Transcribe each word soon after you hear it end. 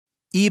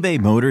eBay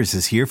Motors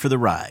is here for the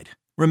ride.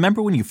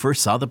 Remember when you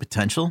first saw the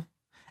potential?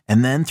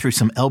 And then through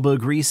some elbow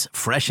grease,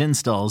 fresh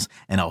installs,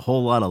 and a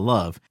whole lot of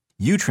love,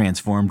 you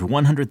transformed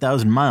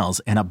 100,000 miles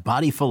and a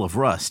body full of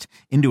rust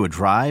into a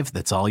drive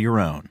that's all your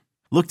own.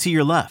 Look to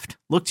your left.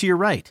 Look to your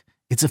right.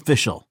 It's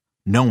official.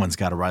 No one's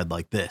got a ride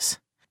like this.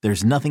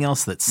 There's nothing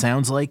else that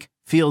sounds like,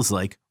 feels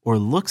like, or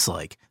looks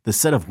like the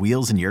set of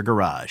wheels in your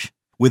garage.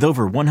 With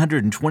over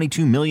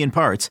 122 million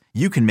parts,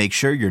 you can make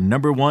sure your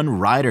number one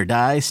ride or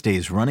die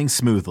stays running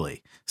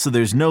smoothly. So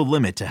there's no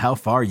limit to how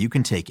far you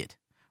can take it.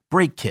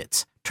 Brake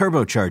kits,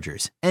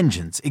 turbochargers,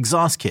 engines,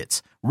 exhaust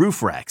kits,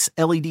 roof racks,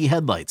 LED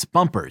headlights,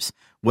 bumpers,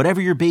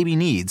 whatever your baby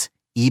needs,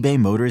 eBay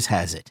Motors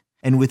has it.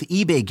 And with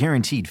eBay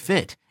Guaranteed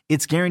Fit,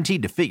 it's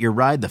guaranteed to fit your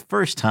ride the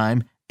first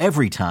time,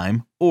 every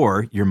time,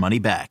 or your money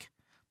back.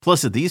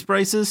 Plus at these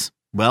prices,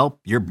 well,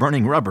 you're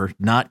burning rubber,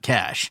 not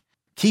cash.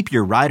 Keep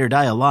your ride or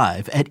die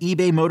alive at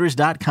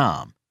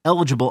ebaymotors.com.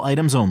 Eligible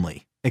items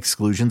only.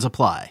 Exclusions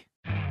apply.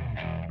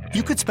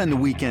 You could spend the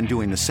weekend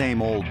doing the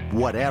same old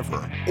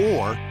whatever,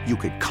 or you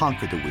could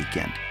conquer the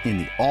weekend in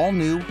the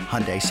all-new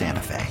Hyundai Santa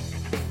Fe.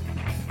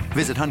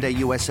 Visit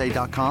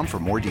HyundaiUSA.com for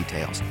more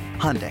details.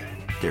 Hyundai,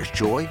 there's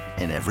joy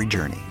in every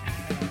journey.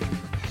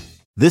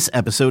 This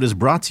episode is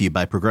brought to you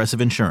by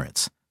Progressive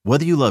Insurance.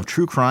 Whether you love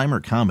true crime or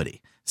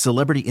comedy,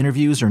 celebrity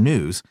interviews or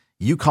news,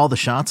 you call the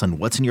shots on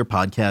what's in your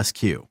podcast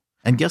queue.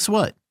 And guess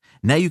what?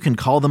 Now you can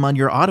call them on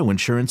your auto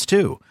insurance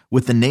too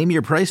with the Name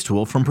Your Price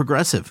tool from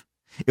Progressive.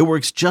 It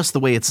works just the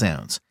way it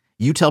sounds.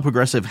 You tell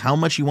Progressive how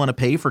much you want to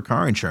pay for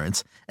car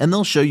insurance, and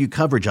they'll show you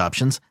coverage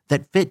options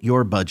that fit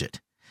your budget.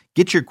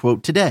 Get your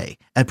quote today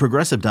at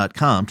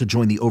Progressive.com to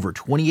join the over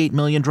 28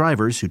 million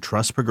drivers who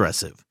trust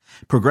Progressive.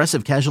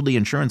 Progressive Casualty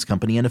Insurance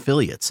Company and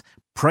Affiliates.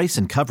 Price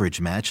and coverage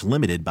match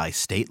limited by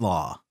state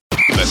law.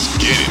 Let's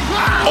get it.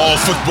 All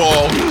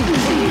football,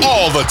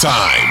 all the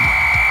time.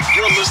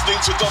 You're listening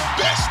to the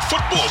best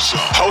football show,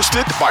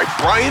 hosted by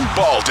Brian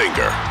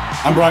Baldinger.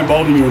 I'm Brian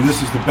Baldinger, and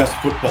this is the best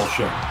football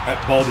show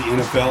at Baldy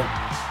NFL,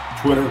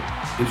 Twitter,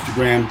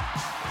 Instagram,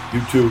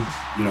 YouTube,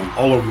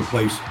 all over the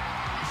place.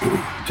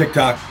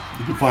 TikTok,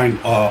 you can find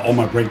all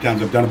my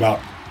breakdowns. I've done about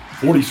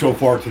 40 so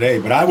far today,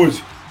 but I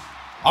was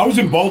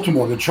in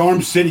Baltimore, the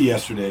Charm City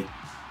yesterday,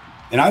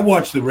 and I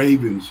watched the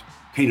Ravens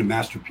paint a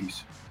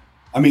masterpiece.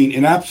 I mean,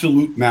 an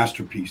absolute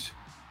masterpiece.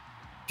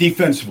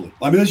 Defensively.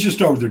 I mean, let's just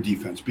start with their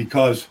defense,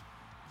 because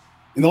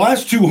in the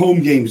last two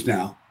home games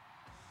now,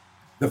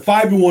 the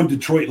 5-1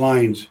 Detroit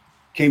Lions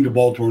came to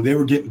Baltimore. They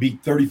were getting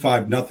beat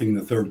 35-0 in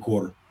the third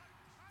quarter.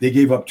 They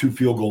gave up 2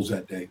 field goals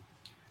that day.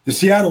 The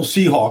Seattle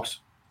Seahawks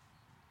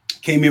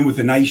came in with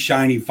a nice,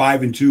 shiny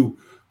 5-2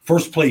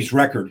 first-place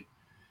record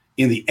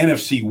in the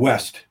NFC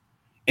West,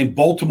 and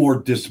Baltimore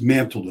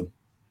dismantled them.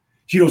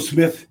 Geno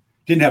Smith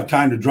didn't have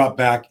time to drop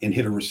back and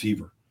hit a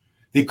receiver.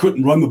 They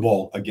couldn't run the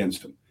ball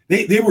against him.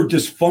 They were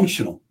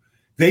dysfunctional.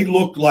 They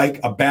looked like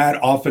a bad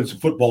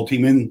offensive football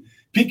team. And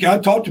I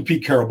talked to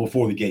Pete Carroll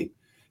before the game.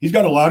 He's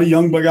got a lot of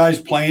young guys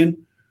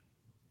playing,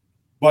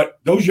 but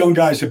those young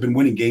guys have been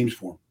winning games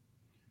for him.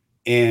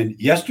 And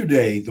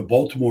yesterday, the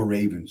Baltimore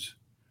Ravens,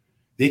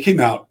 they came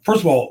out.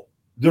 First of all,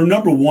 they're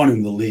number 1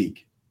 in the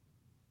league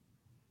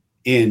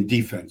in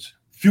defense.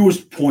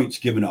 Fewest points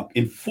given up.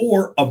 In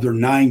 4 of their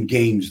 9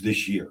 games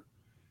this year,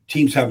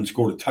 teams haven't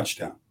scored a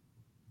touchdown.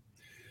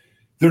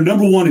 They're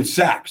number 1 in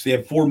sacks. They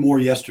had 4 more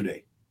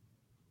yesterday.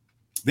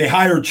 They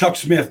hired Chuck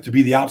Smith to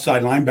be the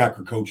outside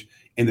linebacker coach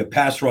and the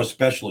pass rush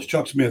specialist.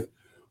 Chuck Smith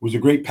was a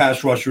great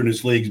pass rusher in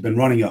this league. He's been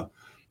running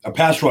a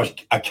pass rush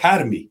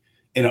academy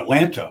in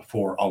Atlanta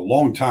for a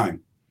long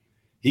time.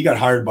 He got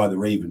hired by the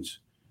Ravens.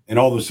 And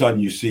all of a sudden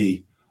you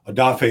see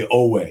Odafe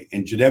Owe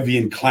and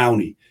Jadeveon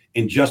Clowney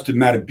and Justin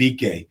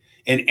Matabike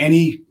and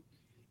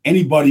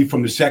anybody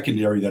from the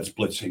secondary that's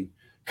blitzing,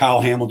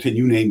 Kyle Hamilton,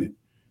 you name it.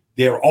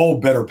 They're all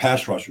better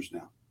pass rushers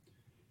now.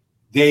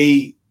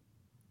 They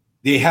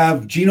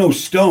have Geno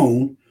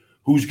Stone,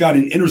 who's got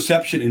an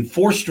interception in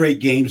 4 straight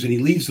games, and he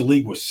leads the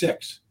league with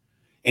 6.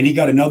 And he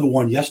got another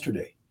one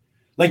yesterday.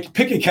 Like,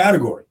 pick a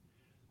category.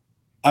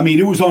 I mean,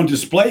 it was on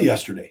display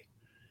yesterday.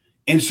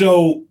 And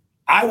so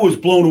I was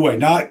blown away.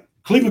 Now,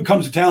 Cleveland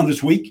comes to town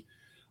this week.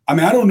 I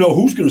mean, I don't know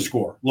who's going to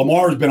score.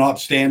 Lamar has been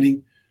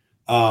outstanding,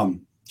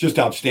 just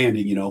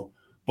outstanding,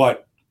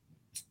 But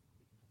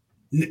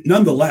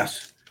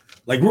nonetheless,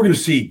 like, we're going to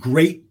see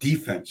great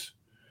defense,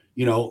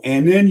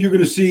 and then you're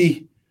going to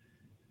see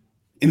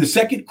in the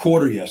second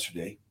quarter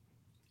yesterday,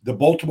 the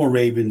Baltimore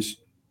Ravens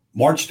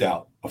marched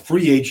out a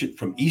free agent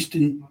from East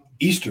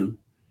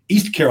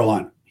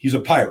Carolina. He's a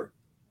Pirate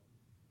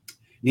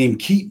named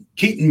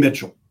Keaton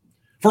Mitchell.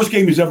 First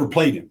game he's ever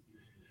played in.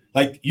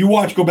 Like,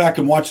 go back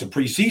and watch the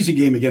preseason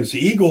game against the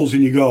Eagles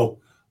and you go,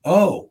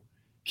 oh,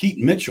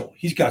 Keaton Mitchell,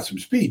 he's got some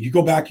speed. You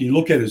go back and you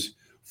look at his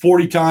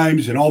 40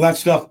 times and all that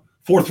stuff,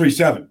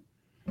 4.37.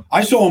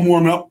 I saw him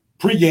warm up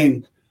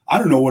pregame. I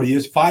don't know what he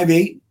is,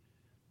 5'8",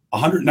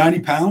 190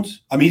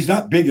 pounds. I mean, he's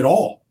not big at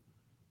all.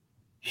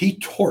 He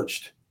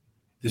torched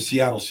the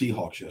Seattle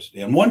Seahawks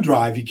yesterday. On one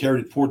drive, he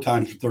carried it 4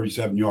 times for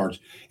 37 yards,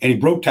 and he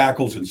broke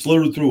tackles and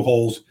slithered through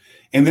holes.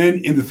 And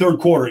then in the third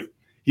quarter,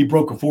 he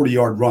broke a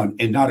 40-yard run,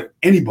 and not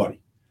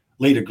anybody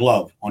laid a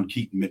glove on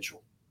Keaton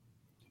Mitchell,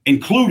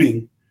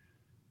 including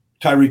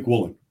Tyreek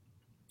Woolen.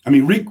 I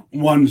mean, Reek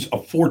runs a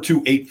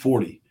 4.2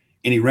 840,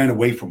 and he ran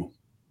away from him.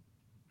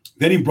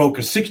 Then he broke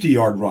a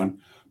 60-yard run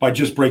by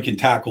just breaking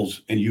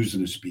tackles and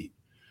using his speed.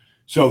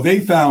 So they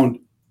found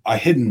a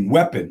hidden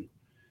weapon,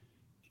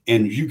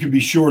 and you can be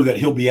sure that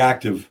he'll be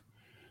active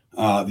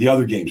the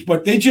other games.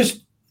 But they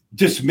just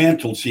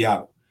dismantled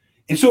Seattle.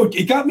 And so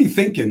it got me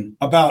thinking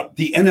about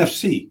the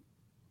NFC.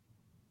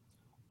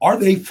 Are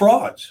they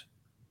frauds?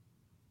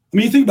 I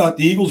mean, you think about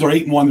the Eagles are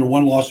 8-1. Their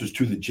one loss was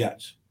to the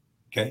Jets.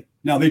 Okay.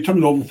 Now, they turned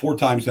it over 4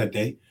 times that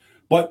day.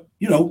 But,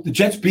 the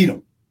Jets beat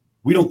them.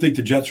 We don't think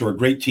the Jets are a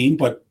great team,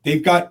 but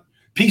they've got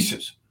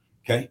pieces.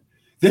 Okay.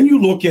 Then you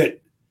look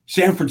at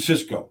San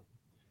Francisco,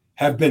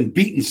 have been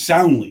beaten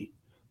soundly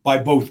by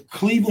both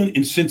Cleveland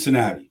and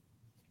Cincinnati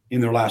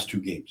in their last 2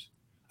 games.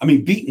 I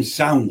mean, beaten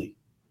soundly,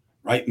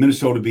 right?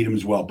 Minnesota beat them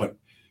as well. But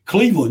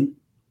Cleveland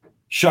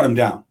shut them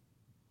down.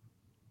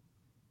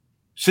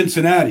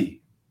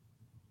 Cincinnati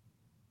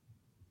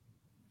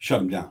shut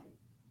them down.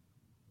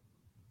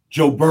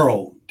 Joe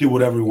Burrow did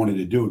whatever he wanted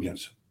to do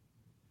against them.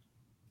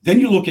 Then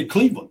you look at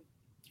Cleveland.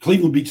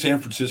 Cleveland beat San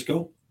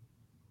Francisco.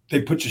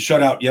 They put you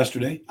shutout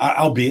yesterday,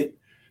 albeit.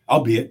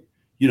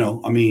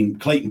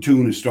 Clayton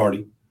Tune is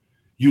starting.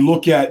 You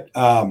look at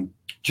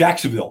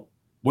Jacksonville,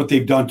 what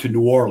they've done to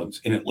New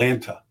Orleans and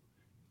Atlanta,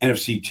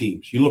 NFC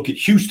teams. You look at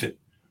Houston,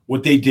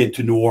 what they did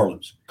to New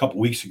Orleans a couple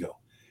weeks ago.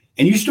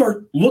 And you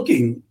start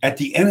looking at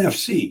the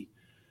NFC,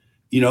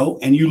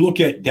 and you look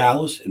at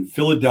Dallas and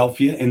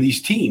Philadelphia and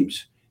these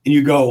teams, and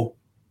you go,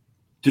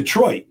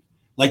 Detroit,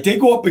 like they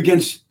go up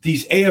against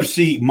these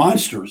AFC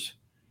monsters,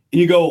 and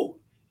you go,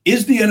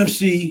 is the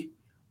NFC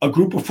a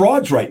group of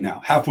frauds right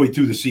now, halfway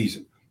through the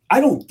season?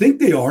 I don't think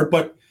they are,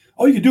 but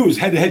all you do is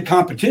head-to-head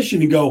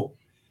competition and go,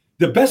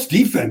 the best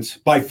defense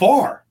by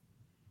far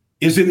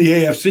is in the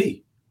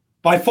AFC.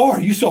 By far.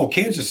 You saw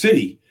Kansas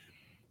City.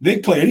 They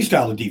play any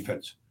style of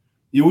defense.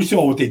 We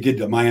saw what they did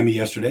to Miami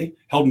yesterday,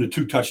 held them to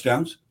 2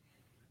 touchdowns.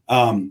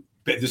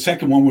 The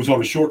second one was on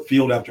a short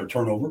field after a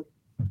turnover.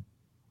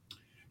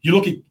 You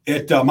look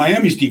at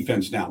Miami's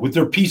defense now with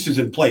their pieces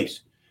in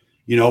place,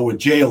 with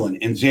Jalen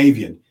and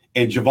Xavier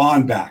and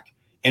Javon back,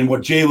 and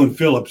what Jalen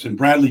Phillips and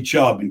Bradley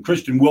Chubb and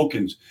Christian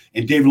Wilkins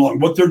and David Long,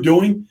 what they're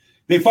doing,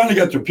 they finally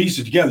got their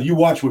pieces together. You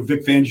watch what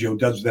Vic Fangio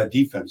does with that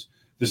defense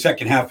the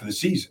second half of the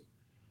season.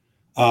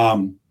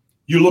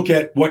 You look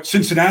at what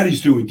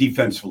Cincinnati's doing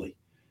defensively,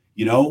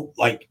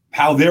 like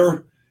how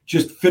they're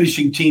just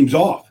finishing teams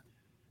off,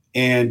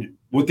 and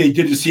what they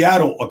did to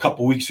Seattle a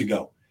couple weeks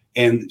ago,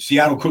 and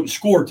Seattle couldn't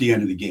score at the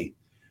end of the game.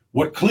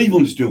 What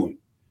Cleveland's doing,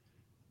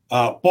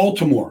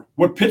 Baltimore,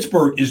 what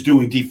Pittsburgh is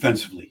doing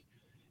defensively,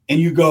 and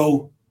you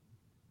go,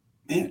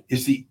 man,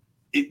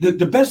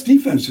 the best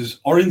defenses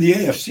are in the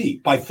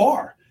AFC by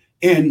far.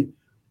 And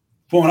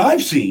from what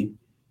I've seen,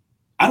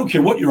 I don't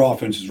care what your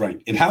offense is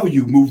ranked and how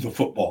you move the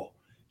football.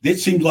 It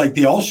seems like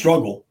they all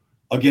struggle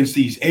against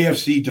these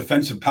AFC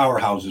defensive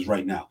powerhouses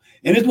right now.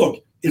 And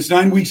it's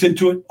 9 weeks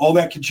into it. All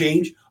that can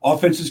change.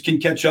 Offenses can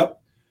catch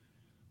up.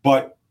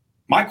 But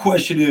my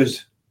question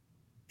is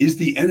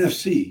the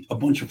NFC a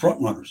bunch of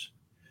front runners?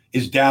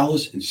 Is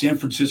Dallas and San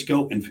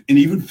Francisco and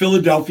even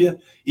Philadelphia,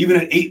 even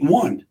at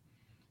 8-1,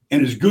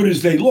 and as good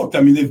as they looked?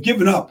 I mean, they've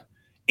given up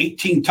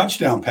 18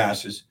 touchdown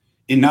passes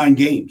in 9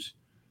 games.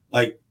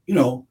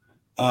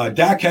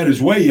 Dak had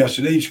his way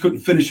yesterday. He just couldn't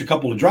finish a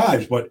couple of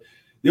drives, but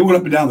they went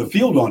up and down the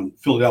field on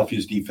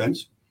Philadelphia's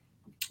defense.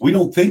 We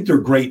don't think they're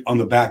great on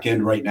the back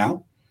end right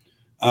now.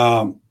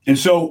 And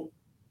so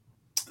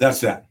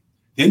that's that.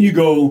 Then you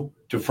go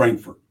to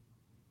Frankfurt,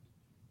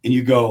 and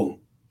you go,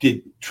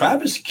 did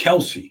Travis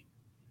Kelce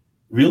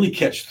really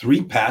catch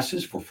 3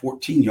 passes for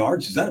 14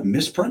 yards? Is that a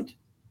misprint?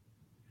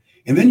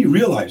 And then you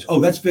realize,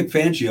 that's Vic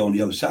Fangio on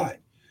the other side.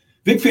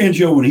 Vic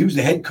Fangio, when he was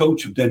the head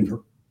coach of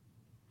Denver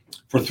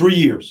for 3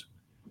 years,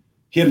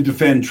 he had to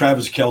defend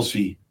Travis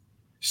Kelce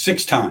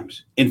 6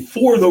 times. In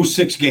 4 of those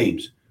 6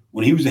 games,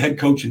 when he was the head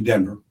coach in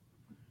Denver,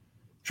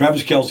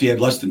 Travis Kelce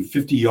had less than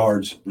 50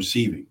 yards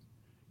receiving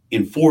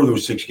in 4 of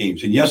those 6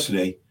 games. And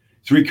yesterday,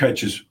 3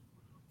 catches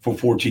for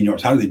 14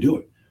 yards. How do they do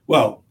it?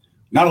 Well,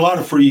 not a lot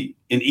of free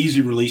and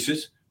easy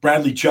releases.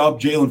 Bradley Chubb,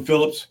 Jalen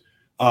Phillips,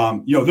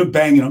 they're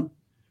banging them.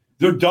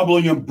 They're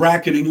doubling them,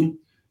 bracketing them,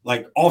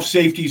 like off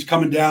safeties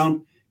coming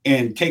down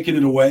and taking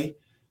it away.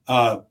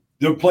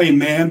 They're playing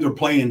man. They're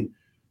playing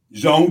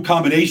zone,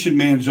 combination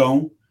man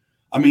zone.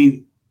 I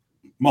mean,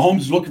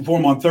 Mahomes is looking for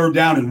him on 3rd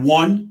down and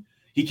 1.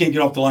 He can't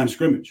get off the line of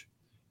scrimmage.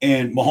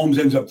 And Mahomes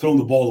ends up throwing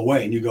the ball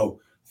away. And you go,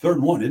 3rd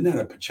and 1, isn't that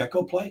a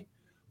Pacheco play?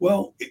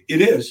 Well,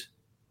 it is,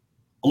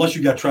 unless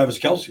you got Travis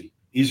Kelce.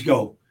 He's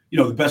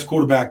the best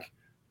quarterback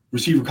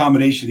receiver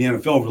combination in the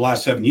NFL over the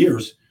last 7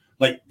 years.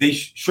 Like, they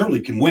surely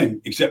can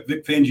win, except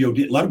Vic Fangio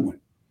didn't let him win.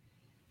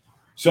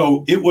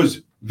 So it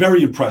was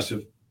very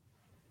impressive.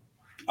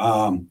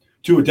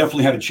 Tua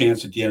definitely had a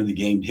chance at the end of the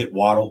game to hit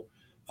Waddle.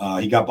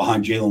 He got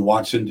behind Jalen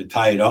Watson to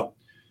tie it up.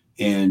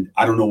 And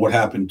I don't know what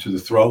happened to the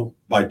throw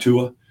by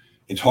Tua.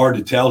 It's hard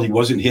to tell. He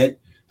wasn't hit.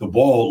 the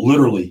ball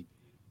literally,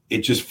 it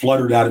just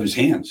fluttered out of his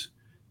hands.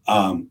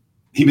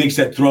 He makes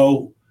that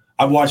throw.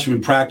 I've watched him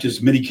in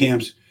practice, mini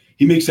camps.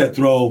 He makes that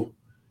throw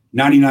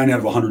 99 out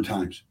of 100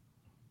 times.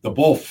 The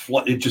ball,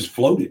 it just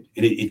floated,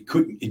 and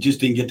it just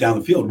didn't get down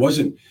the field. It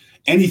wasn't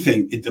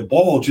anything. The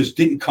ball just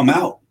didn't come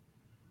out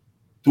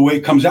the way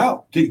it comes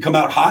out. Didn't come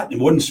out hot. It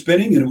wasn't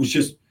spinning, and it was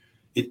just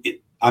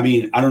I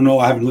mean, I don't know.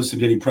 I haven't listened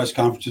to any press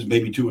conferences.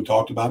 Maybe two have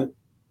talked about it.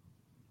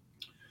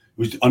 It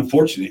was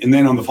unfortunate. And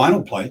then on the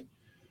final play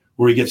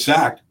where he gets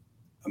sacked,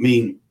 I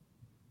mean,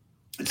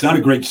 it's not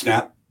a great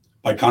snap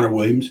by Connor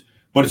Williams,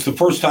 but it's the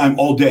first time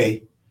all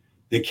day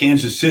that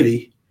Kansas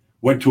City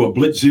went to a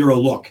blitz zero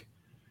look.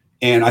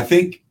 And I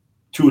think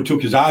Tua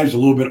took his eyes a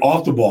little bit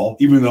off the ball,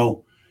 even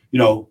though,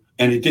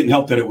 and it didn't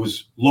help that it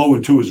was low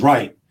and to his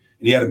right,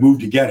 and he had to move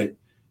to get it,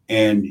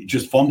 and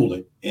just fumbled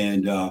it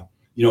and,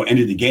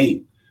 ended the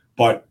game.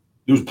 But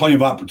there was plenty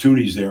of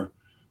opportunities there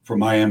for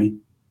Miami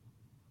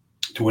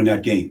to win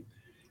that game.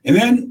 And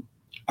then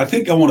I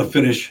think I want to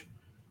finish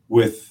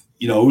with,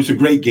 it was a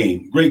great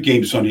game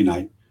Sunday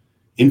night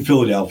in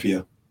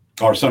Philadelphia,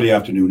 or Sunday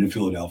afternoon in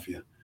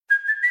Philadelphia.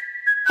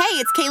 Hey,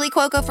 it's Kaylee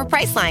Cuoco for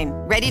Priceline.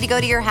 Ready to go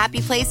to your happy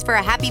place for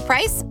a happy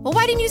price? Well,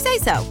 why didn't you say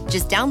so?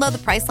 Just download the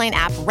Priceline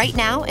app right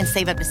now and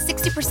save up to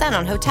 60%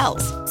 on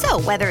hotels.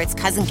 So whether it's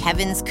Cousin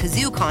Kevin's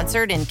Kazoo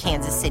Concert in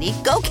Kansas City,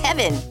 go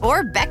Kevin,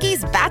 or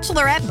Becky's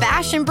Bachelorette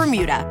Bash in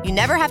Bermuda, you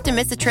never have to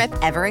miss a trip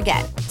ever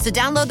again. So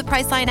download the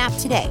Priceline app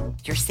today.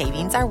 Your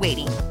savings are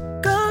waiting.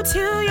 Go to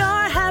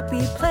your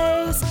happy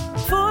place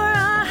for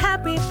a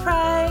happy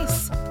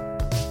price.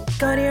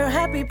 Go to your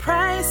happy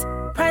price,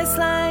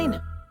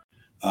 Priceline.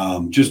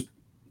 Just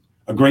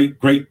a great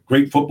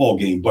football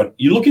game. But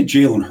you look at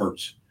Jalen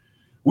Hurts.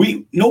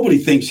 Nobody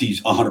thinks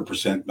he's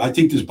 100%. I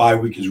think this bye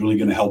week is really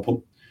going to help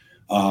him.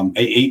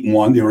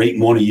 8-1. They were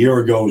 8-1 a year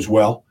ago as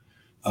well.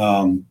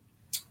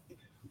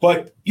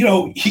 But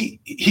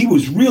he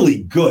was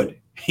really good.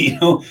 He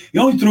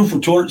only threw for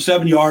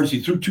 207 yards. He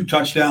threw 2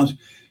 touchdowns.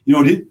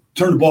 Didn't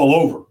turn the ball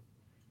over.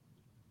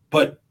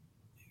 But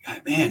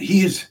man,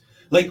 he is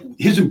like,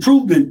 his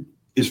improvement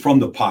is from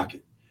the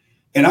pocket.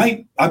 And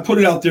I put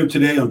it out there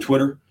today on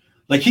Twitter.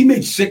 Like, he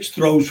made 6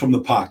 throws from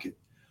the pocket.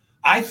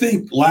 I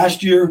think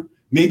last year,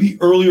 maybe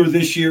earlier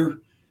this year,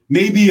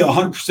 maybe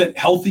 100%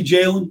 healthy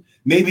Jalen,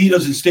 maybe he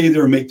doesn't stay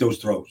there and make those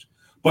throws.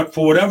 But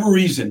for whatever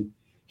reason,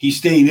 he's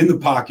staying in the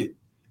pocket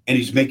and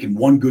he's making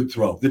one good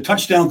throw. The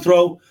touchdown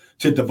throw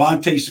to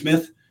Devontae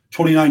Smith,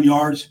 29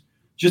 yards,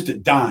 just a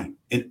dime,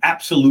 an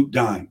absolute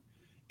dime.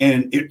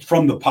 And it's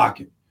from the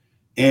pocket.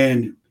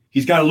 And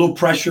he's got a little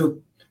pressure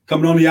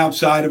coming on the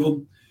outside of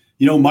him.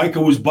 Micah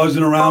was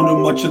buzzing around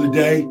him much of the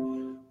day,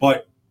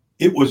 but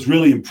it was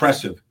really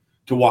impressive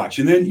to watch.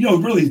 And then,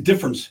 really the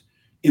difference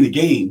in the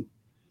game,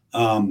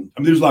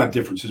 there's a lot of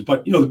differences,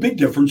 but, the big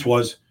difference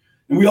was,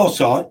 and we all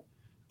saw it,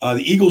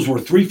 the Eagles were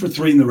 3 for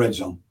 3 in the red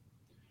zone.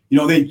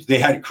 They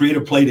had to create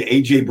a play to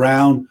A.J.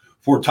 Brown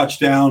for a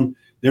touchdown.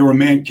 They were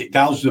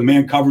Dallas was a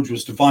man coverage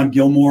with Stephon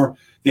Gilmore.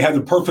 They had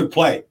the perfect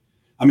play.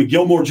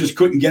 Gilmore just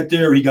couldn't get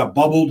there. He got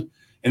bubbled,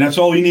 and that's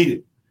all he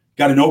needed.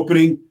 Got an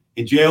opening,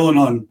 and Jalen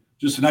on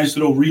just a nice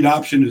little read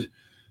option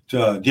to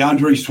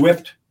DeAndre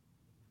Swift.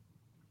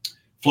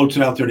 Floats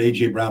it out there to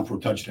A.J. Brown for a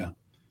touchdown.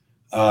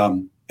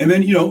 And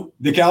then,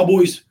 the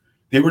Cowboys,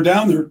 they were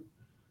down there,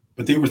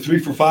 but they were 3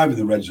 for 5 in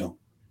the red zone.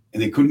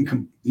 And they couldn't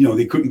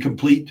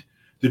complete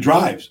the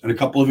drives on a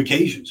couple of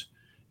occasions.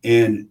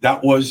 And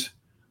that was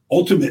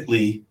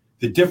ultimately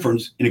the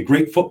difference in a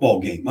great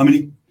football game.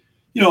 And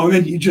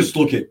then you just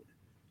look at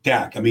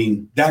Dak.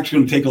 Dak's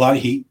going to take a lot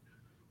of heat,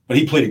 but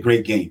he played a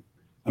great game.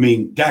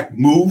 Dak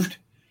moved.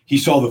 He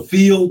saw the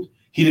field.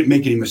 He didn't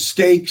make any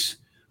mistakes.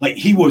 Like,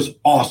 he was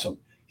awesome.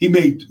 He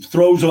made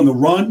throws on the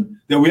run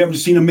that we haven't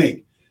seen him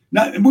make.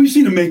 Now, we've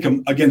seen him make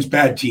them against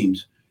bad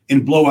teams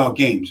in blowout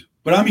games.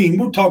 But,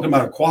 we're talking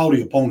about a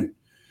quality opponent,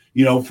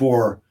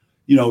 for,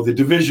 the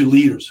division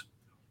leaders.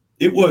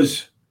 It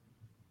was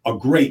a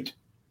great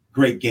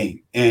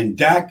game. And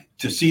Dak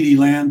to CeeDee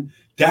Lamb,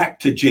 Dak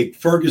to Jake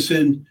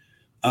Ferguson,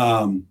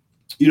 they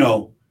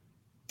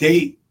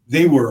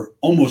were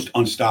almost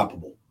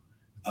unstoppable.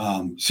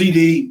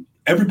 CD,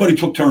 everybody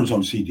took turns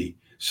on CD.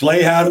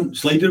 Slay had him.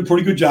 Slay did a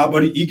pretty good job,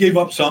 but he gave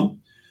up some.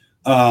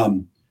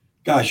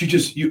 Gosh,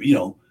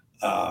 you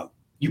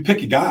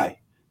pick a guy.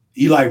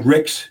 Eli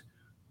Ricks,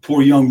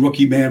 poor young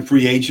rookie man,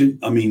 free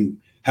agent.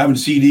 Having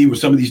CD with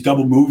some of these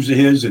double moves of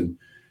his and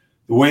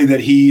the way that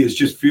he is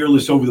just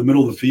fearless over the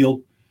middle of the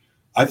field.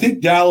 I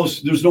think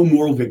Dallas, there's no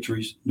moral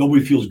victories.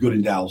 Nobody feels good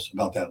in Dallas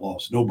about that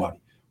loss. Nobody,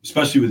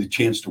 especially with a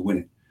chance to win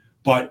it.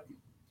 But,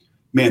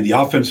 man, the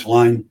offensive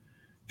line,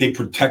 they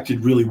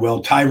protected really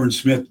well. Tyron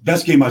Smith,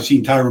 best game I've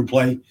seen Tyron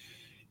play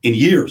in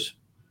years.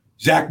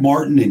 Zach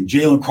Martin and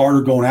Jalen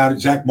Carter going at it.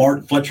 Zach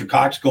Martin, Fletcher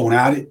Cox going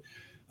at it.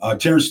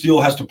 Terrence Steele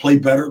has to play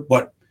better,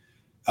 but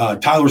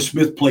Tyler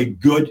Smith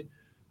played good.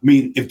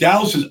 If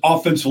Dallas's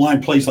offensive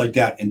line plays like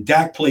that and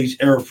Dak plays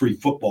error-free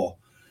football,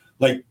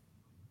 like,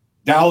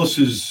 Dallas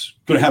is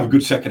going to have a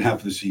good second half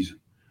of the season.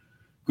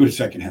 Good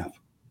second half.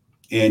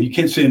 And you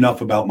can't say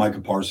enough about Micah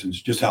Parsons,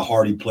 just how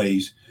hard he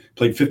plays.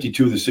 played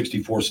 52 of the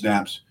 64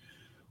 snaps,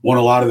 won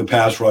a lot of the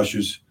pass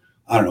rushes.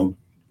 I don't know.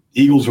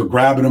 Eagles are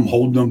grabbing them,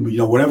 holding them,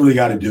 whatever they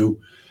got to do.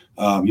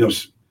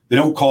 They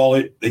don't call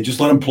it. They just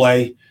let them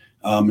play.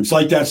 It's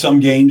like that some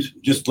games,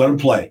 just let them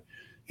play.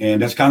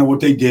 And that's kind of what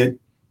they did.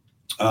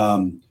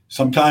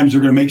 Sometimes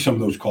they're going to make some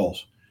of those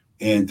calls,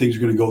 and things are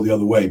going to go the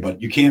other way.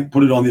 But you can't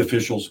put it on the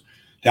officials.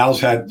 Dallas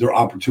had their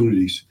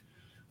opportunities.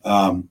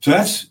 So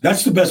that's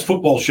the best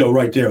football show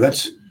right there.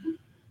 That's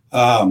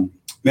tomorrow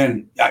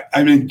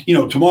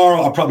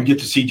I'll probably get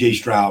to C.J.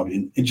 Stroud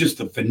and just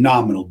the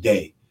phenomenal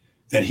day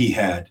that he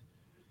had.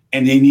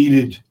 And they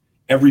needed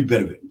every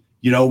bit of it.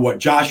 What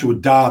Joshua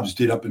Dobbs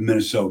did up in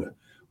Minnesota.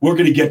 We're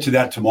going to get to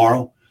that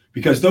tomorrow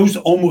because those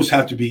almost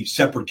have to be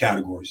separate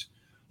categories.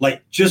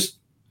 Like just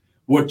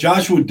what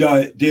Joshua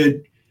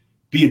did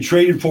being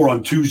traded for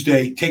on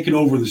Tuesday, taking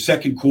over the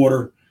second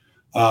quarter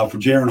for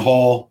Jaron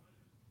Hall.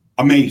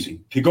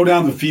 Amazing. To go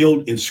down the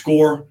field and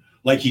score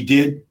like he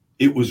did,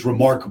 it was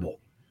remarkable.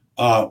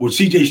 What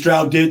C.J.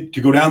 Stroud did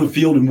to go down the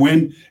field and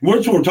win, and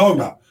that's what we're talking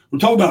about. We're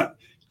talking about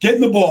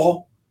getting the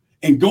ball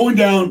and going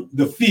down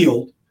the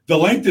field, the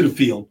length of the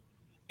field,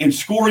 and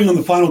scoring on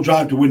the final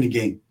drive to win the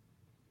game.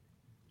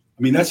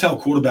 I mean, that's how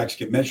quarterbacks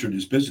get measured in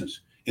this business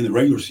in the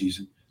regular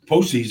season.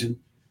 Postseason,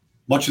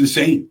 much of the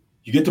same.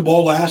 You get the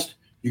ball last,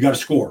 you got to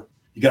score.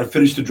 You got to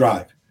finish the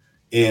drive.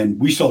 And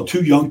we saw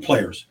two young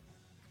players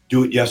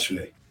do it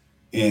yesterday.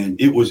 And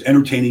it was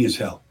entertaining as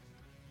hell.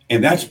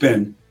 And that's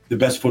been the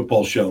best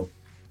football show.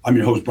 I'm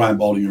your host, Brian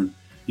Baldinger.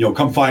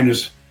 Come find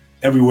us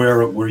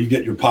everywhere where you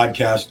get your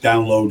podcast,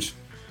 downloads,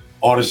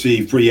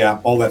 Odyssey, free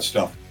app, all that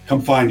stuff.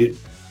 Come find it.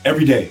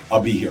 Every day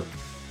I'll be here.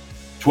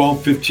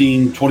 12,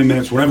 15, 20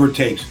 minutes, whatever it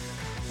takes.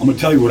 I'm going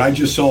to tell you what I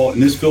just saw in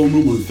this film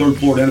room on the third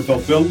floor at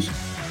NFL Films,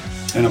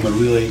 and I'm going to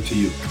relay it to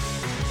you.